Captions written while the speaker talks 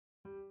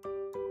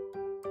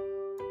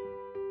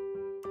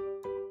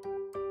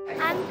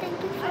I'm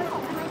thankful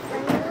for my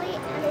family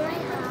and my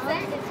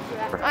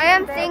house. I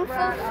am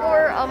thankful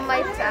for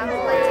my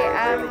family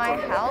and my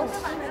house.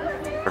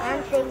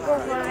 I'm thankful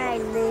for my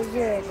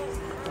lizard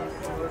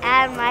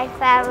and my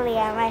family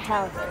and my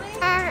house.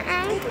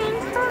 I'm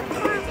thankful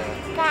for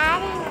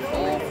God and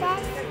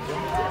Jesus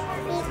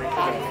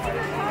because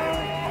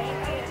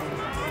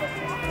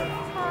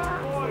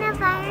the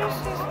virus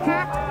is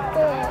not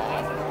good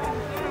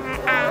for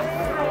us.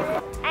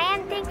 I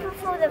am thankful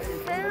for the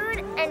food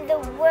and the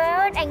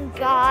world and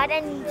God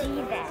and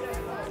Jesus.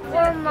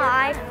 For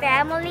my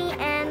family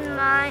and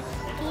my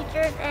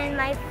teachers and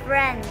my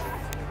friends.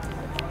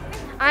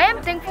 I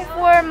am thankful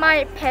for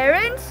my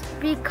parents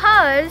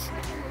because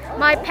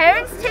my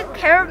parents took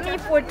care of me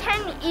for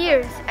 10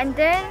 years and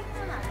then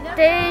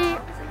they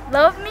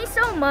love me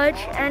so much,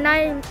 and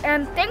I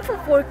am thankful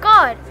for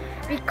God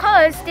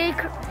because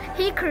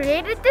He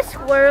created this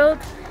world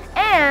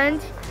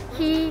and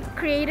He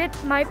created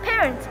my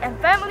parents and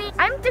family.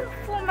 I'm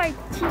thankful for my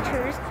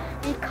teachers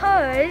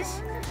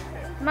because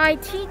my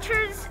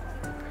teachers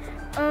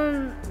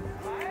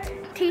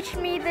teach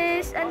me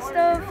this and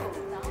stuff.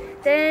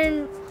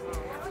 Then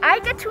I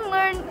get to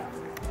learn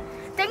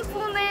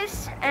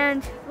thankfulness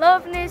and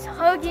loveness,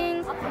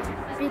 hugging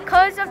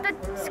because of the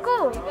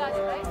school.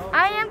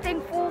 I am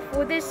thankful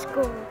for this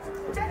school.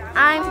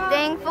 I'm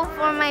thankful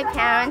for my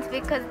parents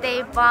because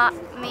they bought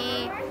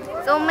me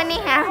so many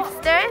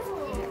hamsters,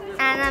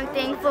 and I'm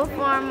thankful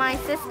for my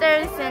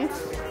sister since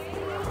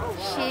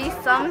she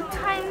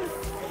sometimes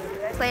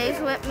plays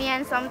with me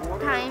and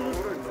sometimes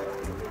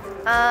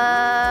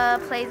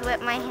plays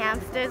with my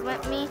hamsters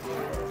with me.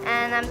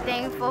 And I'm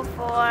thankful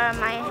for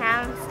my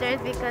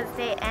hamsters because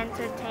they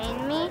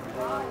entertain me.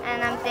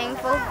 And I'm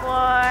thankful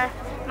for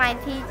my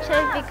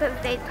teachers because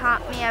they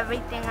taught me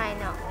everything I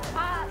know.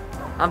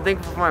 I'm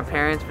thankful for my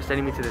parents for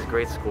sending me to this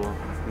great school,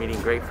 meeting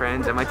great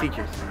friends, and my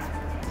teachers.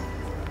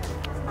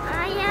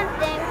 I am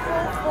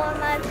thankful for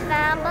my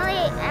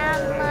family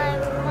and my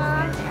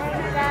mom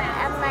and dad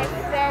and my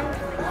friends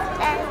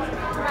and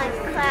my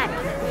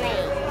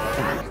classmates.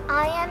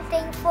 I am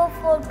thankful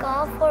for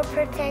God for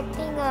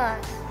protecting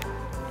us.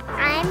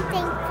 I'm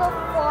thankful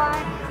for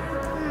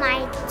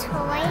my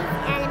toys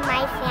and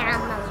my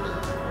family.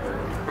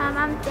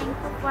 I'm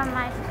thankful for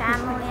my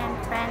family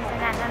and friends and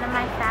that none of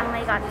my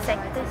family got sick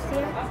this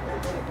year.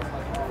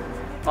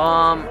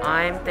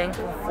 I'm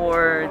thankful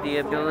for the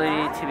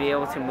ability to be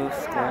able to move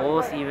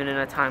schools even in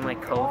a time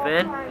like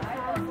COVID.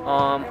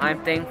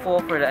 I'm thankful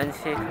for the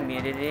NCA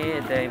community.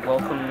 They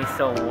welcomed me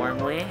so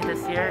warmly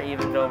this year,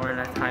 even though we're in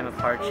a time of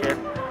hardship.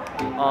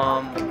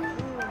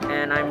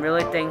 And I'm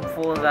really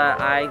thankful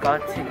that I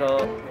get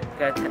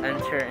to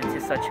enter into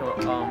such a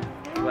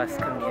blessed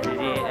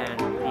community and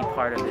be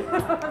part of it.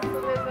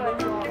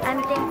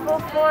 I'm thankful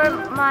for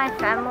my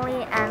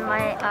family and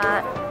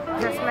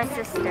just my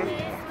sister.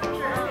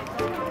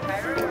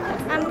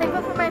 I'm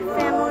thankful for my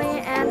family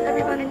and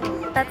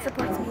everyone that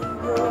supports me.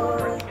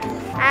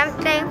 I'm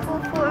thankful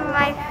for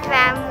my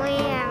family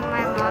and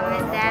my mom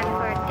and dad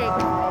for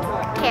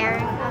taking care of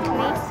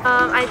me.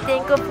 I'm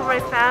thankful for my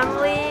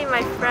family,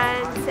 my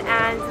friends,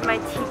 and my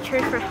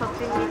teachers for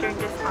helping me during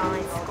this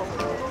online school.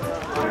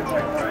 I'm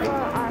thankful for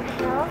our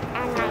health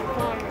and my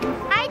family.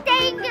 I'm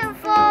thankful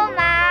for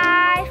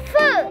my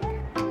food.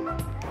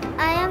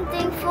 I am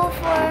thankful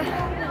for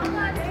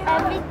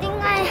everything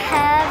I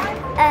have,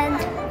 and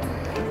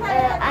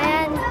I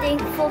am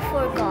thankful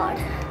for God.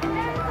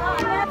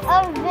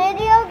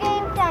 Video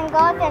games and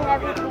God and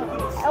everything.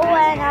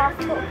 When I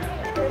play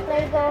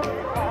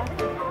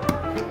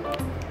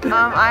I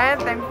am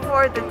thankful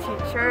for the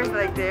teachers.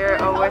 Like,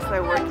 they're always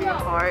like working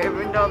hard,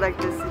 even though like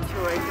this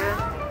situation.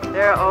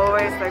 They're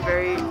always like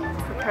very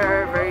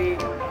prepared, very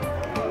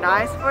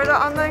nice for the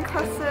online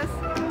classes.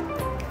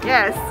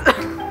 Yes.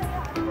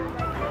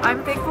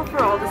 I'm thankful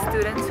for all the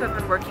students who have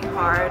been working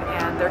hard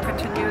and they're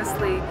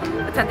continuously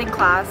attending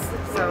class,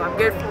 so I'm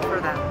grateful for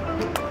them.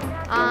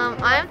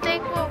 I am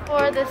thankful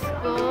for the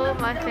school,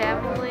 my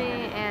family,